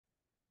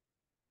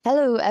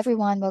Hello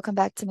everyone, welcome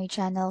back to my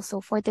channel.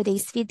 So for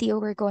today's video,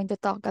 we're going to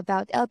talk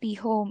about LP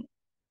Home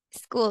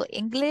School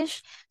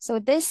English. So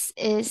this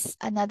is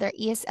another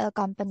ESL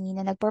company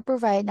na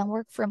nagpo-provide ng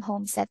work from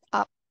home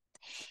setup.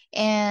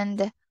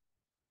 And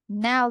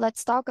now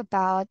let's talk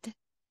about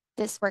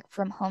this work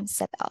from home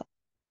setup.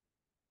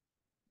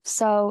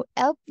 So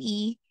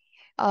LP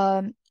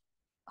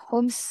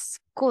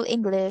Homeschool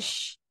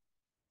English,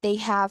 they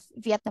have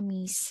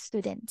Vietnamese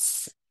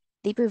students.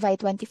 They provide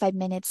 25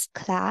 minutes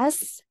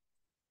class.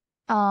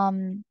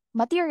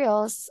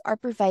 Materials are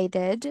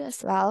provided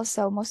as well.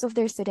 So most of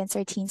their students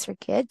are teens or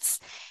kids.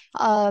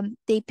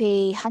 They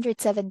pay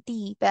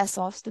 170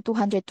 pesos to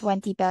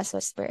 220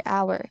 pesos per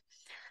hour.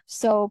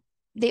 So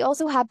they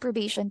also have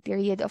probation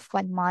period of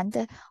 1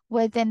 month.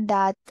 Within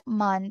that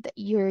month,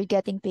 you're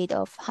getting paid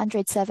of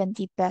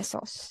 170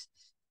 pesos.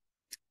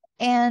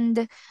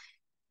 And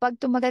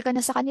pag tumagal ka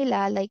na sa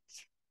kanila, like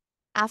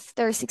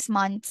after 6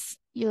 months,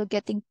 you're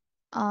getting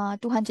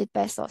 200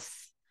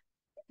 pesos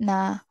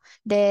na.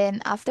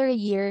 Then after a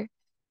year,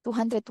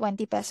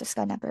 220 pesos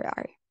ka na per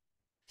hour.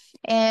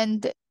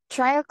 And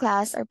trial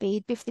class are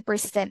paid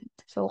 50%.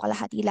 So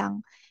kalahati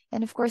lang.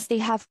 And of course, they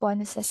have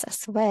bonuses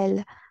as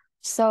well.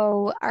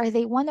 So are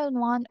they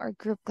one-on-one or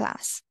group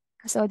class?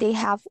 So they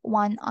have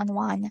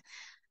one-on-one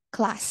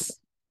class.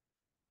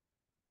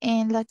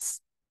 And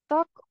let's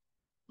talk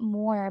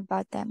more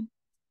about them.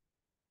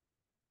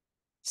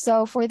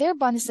 So for their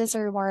bonuses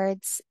or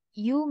rewards,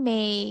 you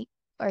may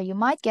or you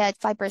might get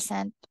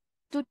 5%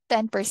 to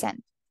 10%.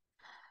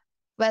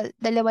 Well,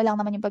 dalawa lang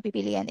naman yung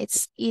pagpipilian.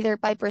 It's either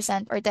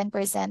 5% or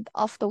 10%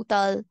 of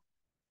total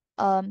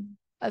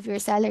of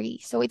your salary.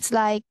 So it's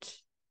like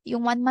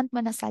yung 1 month mo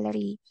na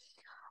salary,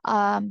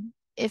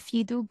 if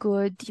you do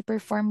good, you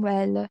perform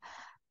well,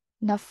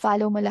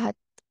 na-follow mo lahat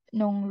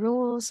ng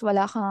rules,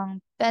 wala kang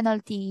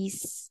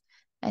penalties,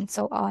 and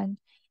so on,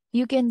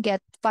 you can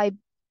get 10%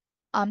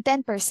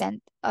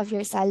 of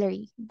your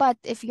salary. But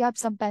if you have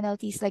some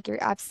penalties like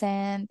you're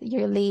absent,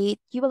 you're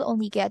late, you will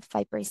only get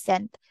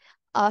 5%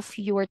 of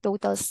your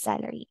total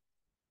salary.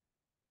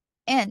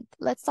 And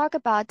let's talk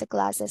about the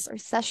classes or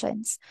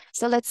sessions.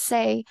 So let's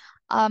say,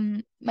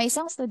 may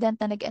isang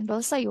student na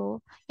nag-enroll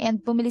sa'yo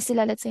and bumili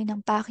sila, let's say,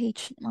 ng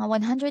package, mga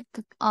 100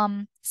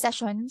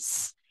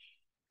 sessions,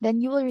 then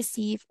you will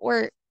receive,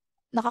 or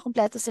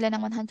nakakumpleto sila ng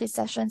 100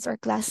 sessions or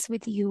class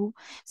with you,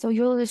 so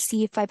you'll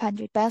receive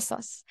 500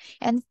 pesos.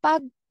 And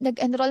pag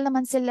nag-enroll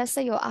naman sila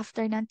sa'yo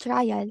after ng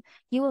trial,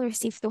 you will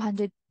receive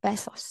 200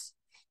 pesos.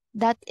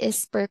 That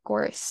is per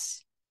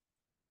course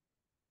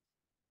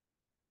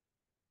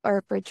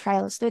or per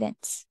trial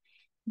students.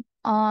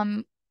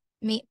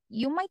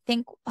 You might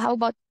think, how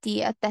about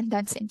the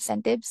attendance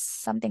incentives,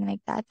 something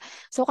like that.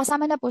 So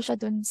kasama na po siya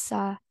dun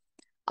sa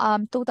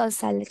total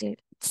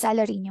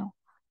salary nyo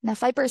na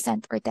 5%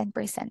 or 10%.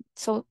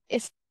 So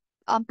if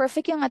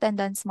perfect yung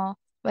attendance mo,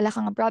 wala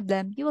kang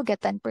problem, you will get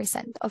 10%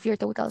 of your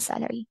total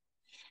salary.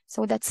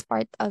 So that's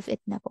part of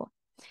it na po.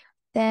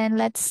 Then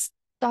let's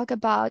talk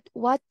about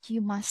what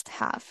you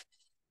must have.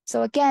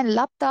 So again,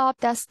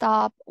 laptop,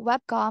 desktop,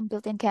 webcam,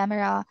 built-in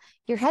camera,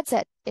 your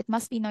headset, it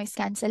must be noise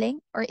canceling,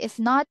 or if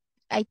not,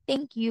 I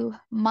think you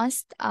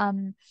must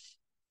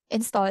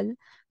install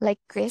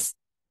like Chris.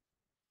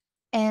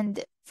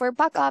 And for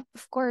backup,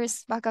 of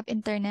course, backup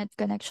internet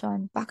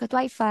connection, backup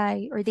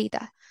Wi-Fi or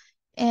data.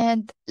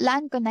 And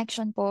LAN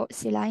connection po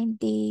sila,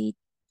 hindi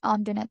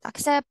do not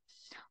accept.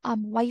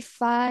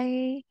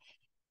 Wi-Fi,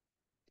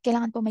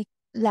 kailangan po may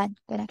LAN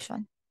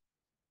connection.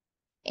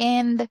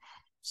 And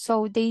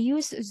so they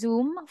use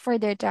Zoom for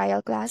their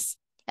trial class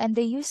and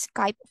they use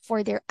Skype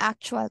for their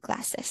actual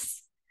classes.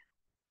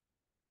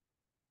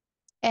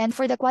 And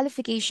for the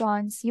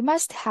qualifications, you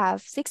must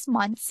have 6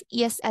 months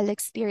ESL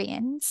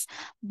experience.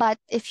 But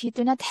if you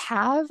do not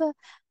have,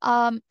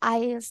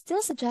 I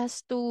still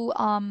suggest to,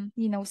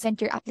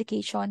 send your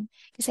application.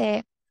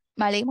 Kasi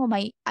malay mo,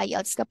 may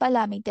IELTS ka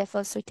pala, may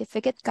TEFL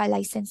certificate ka,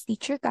 licensed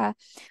teacher ka,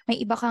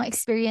 may iba kang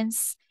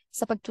experience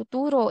sa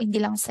pagtuturo, hindi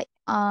lang sa,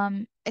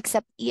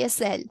 except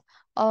ESL.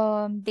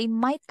 They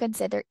might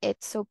consider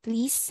it. So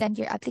please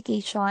send your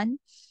application.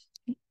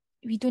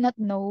 We do not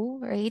know,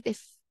 right,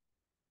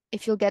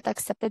 if you'll get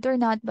accepted or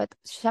not, but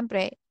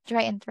syempre,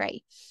 try and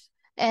try.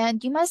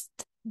 And you must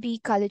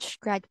be college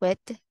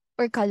graduate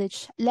or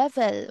college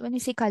level. When we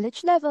say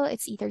college level,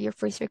 it's either your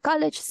first year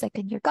college,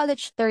 second year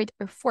college, third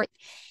or fourth.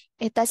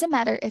 It doesn't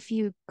matter if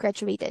you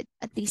graduated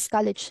at least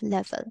college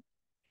level.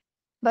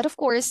 But of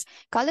course,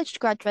 college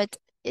graduate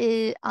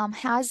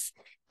has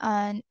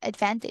an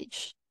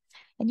advantage.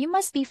 And you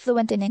must be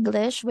fluent in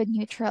English with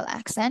neutral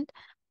accent.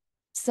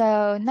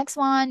 So next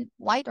one,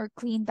 white or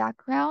clean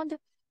background.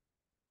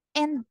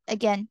 And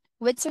again,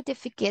 with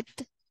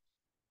certificate,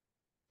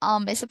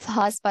 is a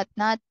plus but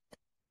not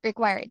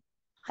required.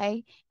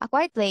 Okay, a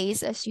quiet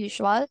place as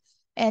usual,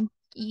 and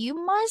you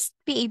must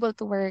be able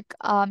to work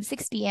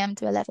 6 p.m.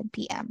 to 11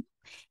 p.m.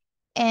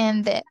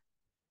 And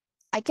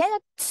I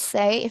cannot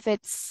say if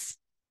it's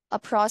a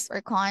pros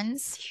or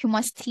cons. You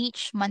must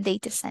teach Monday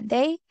to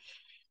Sunday.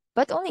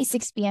 but only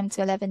 6 p.m.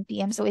 to 11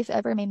 p.m. So if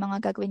ever may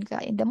mga gagawin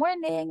ka in the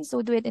morning,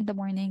 so do it in the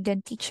morning,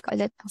 then teach ka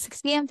ulit ng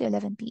 6 p.m. to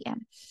 11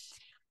 p.m.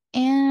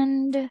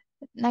 And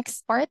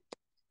next part,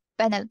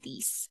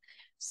 penalties.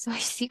 So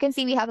as you can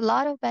see, we have a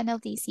lot of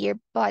penalties here,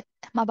 but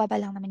mababa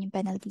lang naman yung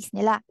penalties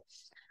nila.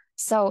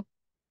 So,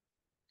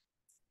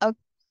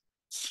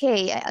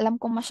 okay, alam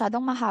kong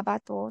masyadong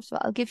mahaba to, so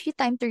I'll give you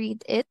time to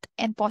read it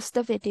and pause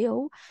the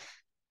video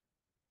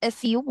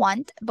if you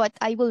want, but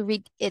I will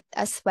read it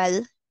as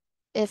well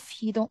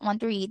if you don't want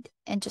to read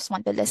and just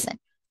want to listen.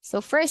 So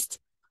first,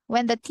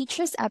 when the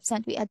teacher is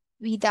absent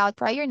without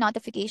prior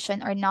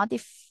notification or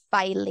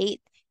notify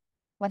late,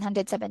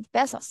 170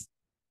 pesos.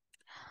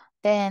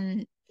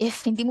 Then,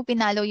 if hindi mo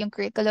pinalo yung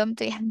curriculum,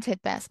 300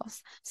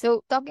 pesos.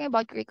 So, talking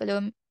about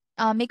curriculum,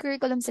 may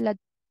curriculum sila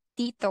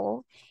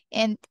dito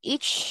and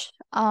each,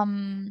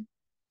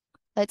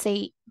 let's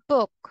say,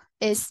 book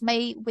is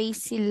may way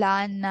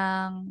sila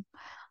ng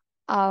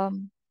um,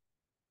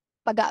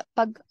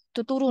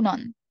 pagtuturo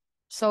nun.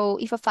 So,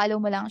 ifa-follow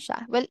mo lang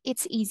siya. Well,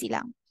 it's easy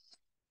lang.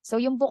 So,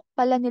 yung book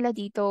pala nila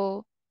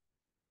dito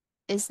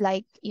is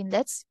like,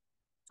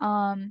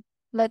 um,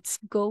 let's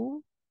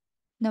go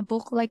na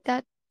book like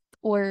that.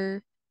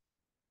 Or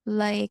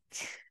like,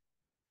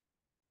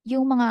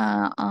 yung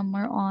mga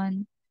more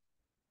on,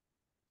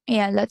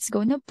 yeah, let's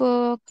go na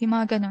book, yung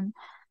mga ganun.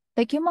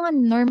 Like, yung mga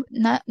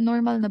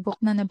normal na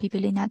book na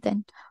nabibili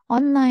natin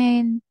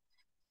online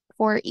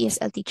for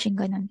ESL teaching,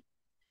 ganun.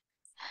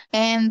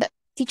 And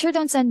teacher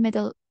don't send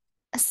middle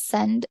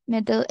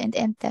and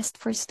end test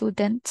for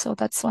student. So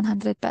that's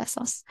 100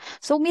 pesos.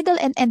 So middle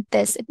and end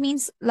test, it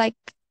means like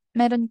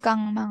meron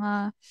kang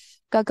mga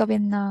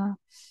gagawin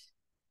na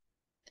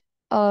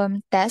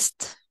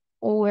test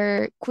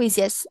or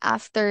quizzes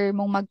after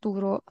mong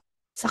magturo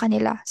sa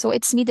kanila. So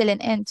it's middle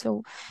and end.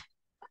 So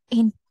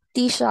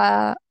hindi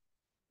siya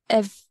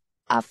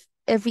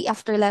every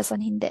after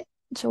lesson, hindi.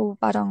 So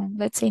parang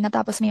let's say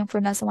natapos mo yung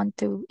from lesson 1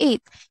 to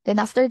 8.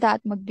 Then after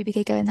that,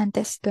 magbibigay ka ng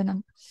test,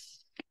 ganun.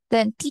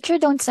 Then, teacher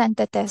don't send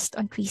the test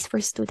on quiz for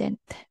student.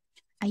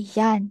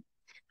 Ayan,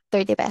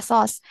 30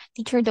 pesos.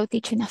 Teacher don't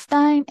teach enough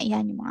time.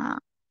 Ayan, yung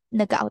mga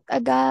nag-out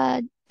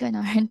agad.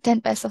 Ganon, 10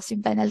 pesos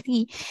yung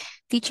penalty.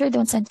 Teacher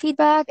don't send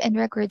feedback and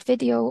record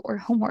video or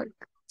homework.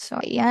 So,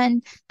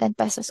 ayan, 10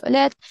 pesos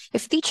ulit.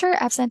 If teacher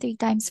absent 3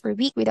 times per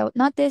week without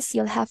notice,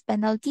 you'll have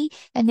penalty.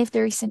 And if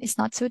the reason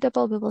is not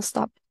suitable, we will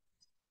stop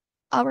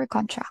our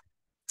contract.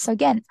 So,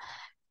 again,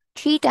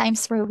 3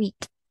 times per week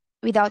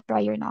without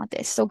prior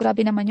notice. So,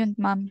 grabe naman yun,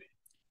 ma'am.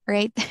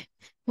 Right?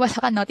 Wala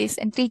ka notice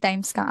and 3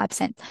 times kang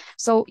absent.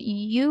 So,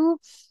 you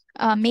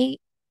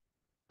may,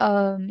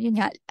 yun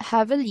nga,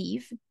 have a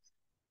leave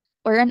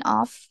or an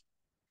off.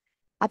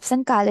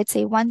 Absent ka, let's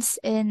say, once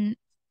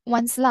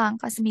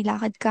lang kasi may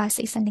lakad ka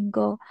sa isang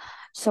linggo.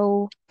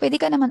 So, pwede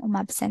ka naman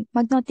umabsent.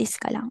 Mag-notice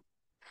ka lang.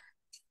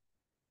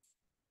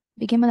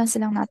 Bigyan mo lang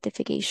silang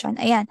notification.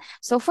 Ayan.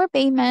 So, for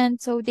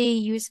payment, so they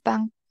use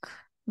bank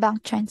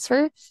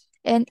transfer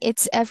and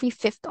it's every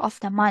 5th of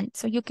the month.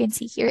 So, you can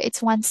see here,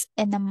 it's once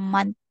a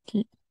month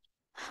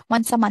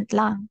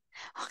lang.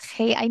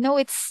 Okay, I know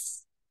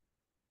it's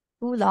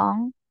too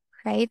long,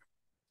 right?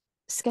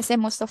 Kasi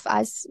most of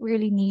us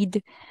really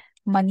need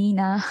money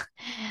na.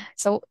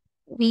 So,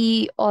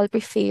 we all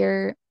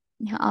prefer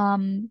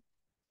um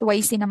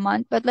twice in a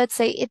month. But let's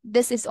say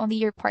this is only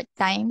your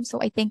part-time,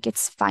 so I think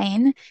it's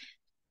fine.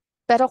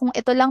 Pero kung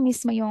ito lang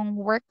mismo yung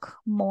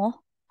work mo,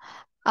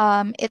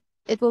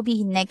 it will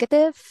be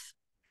negative,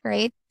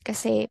 right?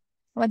 Kasi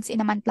once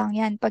in a month lang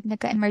yan. Pag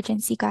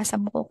nagka-emergency ka, sa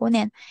mo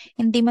kukunin.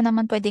 Hindi mo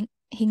naman pwedeng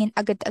hingin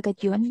agad-agad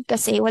yun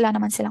kasi wala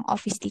naman silang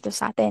office dito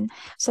sa atin.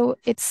 So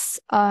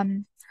it's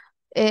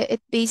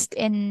it based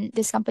in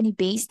this company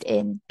based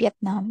in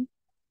Vietnam.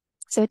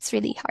 So it's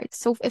really hard.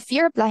 So if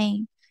you're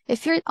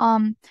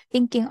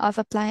thinking of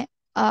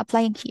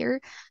applying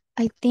here,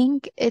 I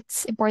think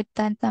it's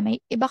important na may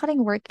iba ka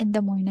ring work in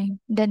the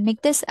morning. Then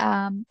make this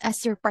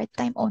as your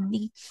part-time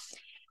only.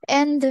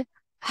 And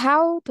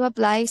how to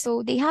apply? So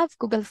they have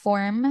Google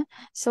form.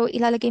 So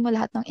ilalagay mo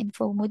lahat ng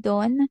info mo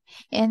doon.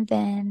 And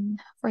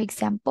then, for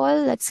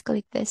example, let's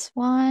click this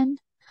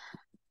one.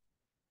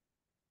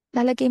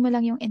 Lalagay mo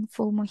lang yung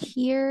info mo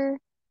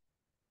here.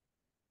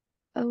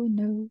 Oh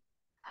no.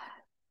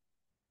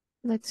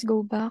 Let's go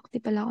back. Di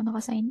pala ako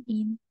naka-sign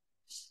in.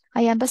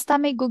 Ayan, basta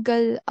may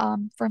Google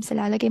form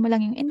sila. Lagay mo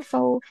lang yung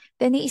info.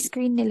 Then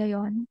i-screen nila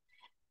yon.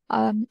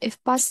 If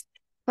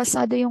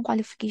pasado yung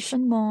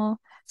qualification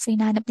mo, so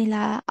hinahanap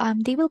nila,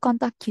 they will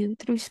contact you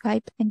through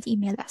Skype and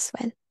email as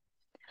well.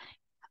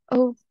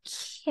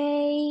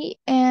 Okay,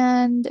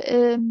 and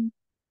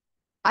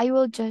I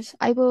will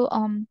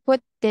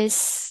put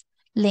this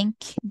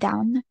link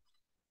down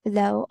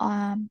below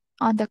on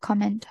the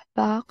comment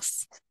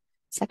box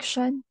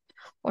section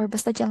or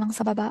basta dyan lang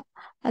sa baba.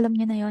 Alam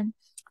niyo na yon.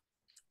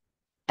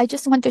 I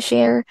just want to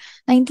share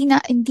na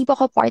hindi po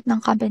ako part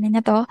ng company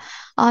na to.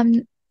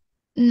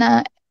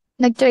 Na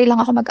nag-try lang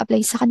ako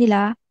mag-apply sa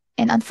kanila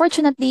and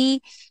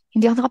unfortunately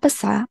hindi ako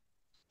nakapasa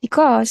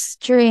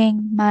because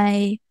during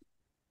my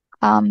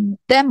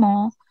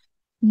demo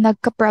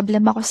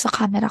nagka-problem ako sa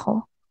camera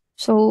ko.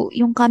 So,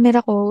 yung camera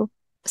ko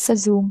sa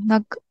Zoom,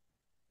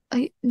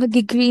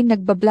 nag-green,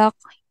 nagba-black,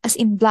 as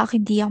in black,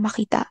 hindi ako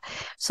makita.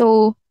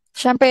 So,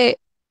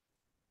 syempre,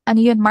 ano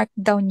yun,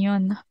 markdown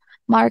yun.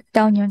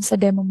 Markdown yun sa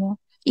demo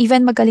mo.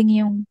 Even magaling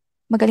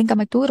ka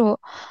magturo,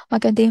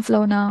 maganda yung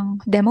flow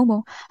ng demo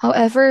mo.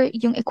 However,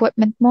 yung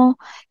equipment mo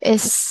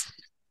is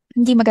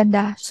hindi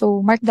maganda.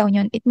 So, markdown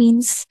yun. It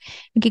means,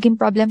 nagiging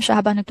problem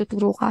siya habang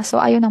nagtuturo ka. So,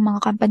 ayaw ng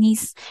mga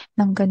companies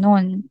ng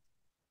ganun.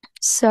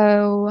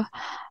 So,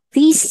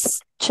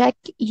 please check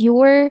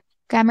your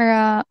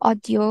camera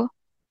audio,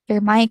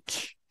 your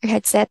mic, your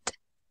headset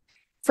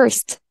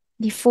first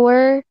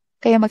before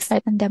kayo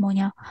mag-start ng demo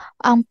niya.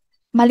 Ang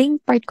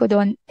maling part ko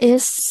doon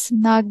is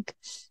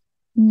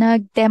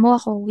nag-demo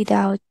ako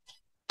without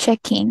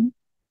checking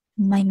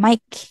my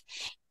mic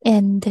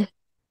and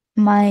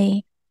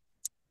my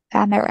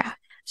camera.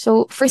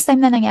 So, first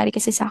time na nangyari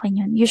kasi sa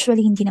akin yun.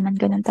 Usually, hindi naman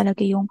ganun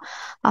talaga yung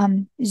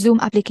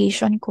Zoom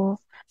application ko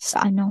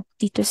sa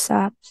dito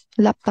sa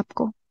laptop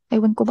ko.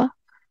 Ewan ko ba?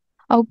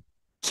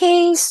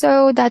 Okay,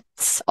 so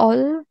that's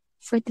all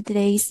for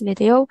today's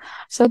video.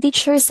 So,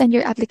 teachers, send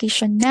your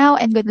application now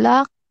and good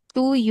luck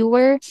to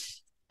your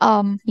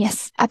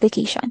yes,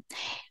 application.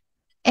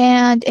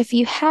 And if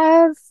you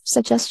have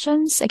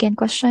suggestions, again,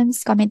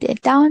 questions, comment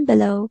it down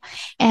below.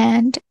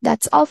 And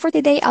that's all for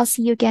today. I'll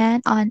see you again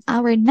on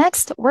our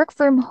next work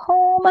from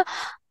home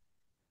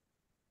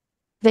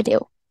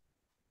video.